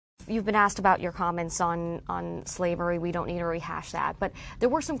you've been asked about your comments on slavery. We don't need to rehash that. But there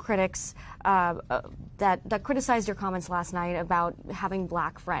were some critics that criticized your comments last night about having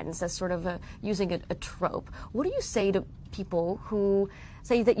black friends as sort of using a trope. What do you say to people who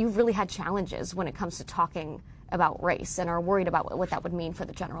say that you've really had challenges when it comes to talking about race and are worried about what that would mean for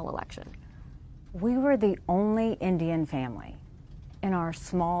the general election? We were the only Indian family in our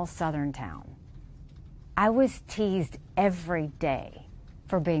small southern town. I was teased every day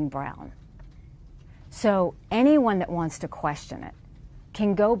for being brown. So anyone that wants to question it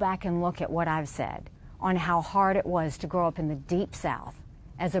can go back and look at what I've said on how hard it was to grow up in the Deep South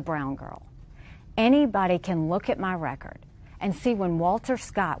as a brown girl. Anybody can look at my record and see when Walter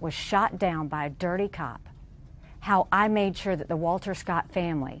Scott was shot down by a dirty cop, how I made sure that the Walter Scott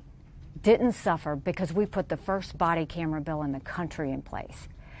family didn't suffer because we put the first body camera bill in the country in place.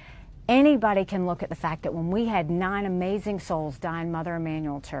 Anybody can look at the fact that when we had 9 amazing souls die in Mother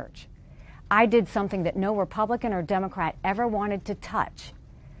Emanuel Church, I did something that no Republican or Democrat ever wanted to touch,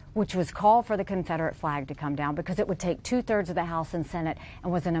 which was call for the Confederate flag to come down because it would take 2/3 of the House and Senate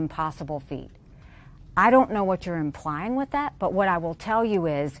and was an impossible feat. I don't know what you're implying with that, but what I will tell you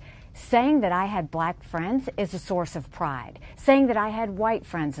is saying that I had black friends is a source of pride. Saying that I had white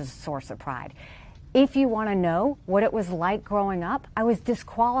friends is a source of pride. If you want to know what it was like growing up, I was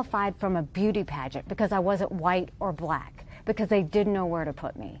disqualified from a beauty pageant because I wasn't white or black, because they didn't know where to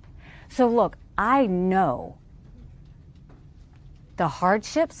put me. So look, I know the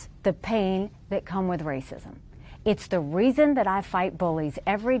hardships, the pain that come with racism. It's the reason that I fight bullies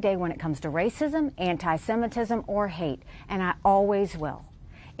every day when it comes to racism, anti-Semitism, or hate, and I always will.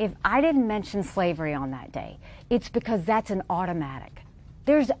 If I didn't mention slavery on that day, it's because that's an automatic.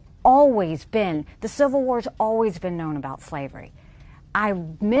 There's always been, the Civil War's always been known about slavery. I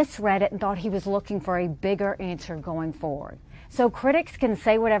misread it and thought he was looking for a bigger answer going forward. So critics can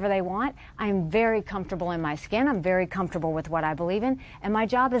say whatever they want. I'm very comfortable in my skin. I'm very comfortable with what I believe in, and my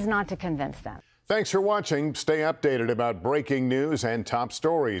job is not to convince them. Thanks for watching. Stay updated about breaking news and top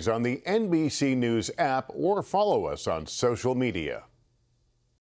stories on the NBC News app or follow us on social media.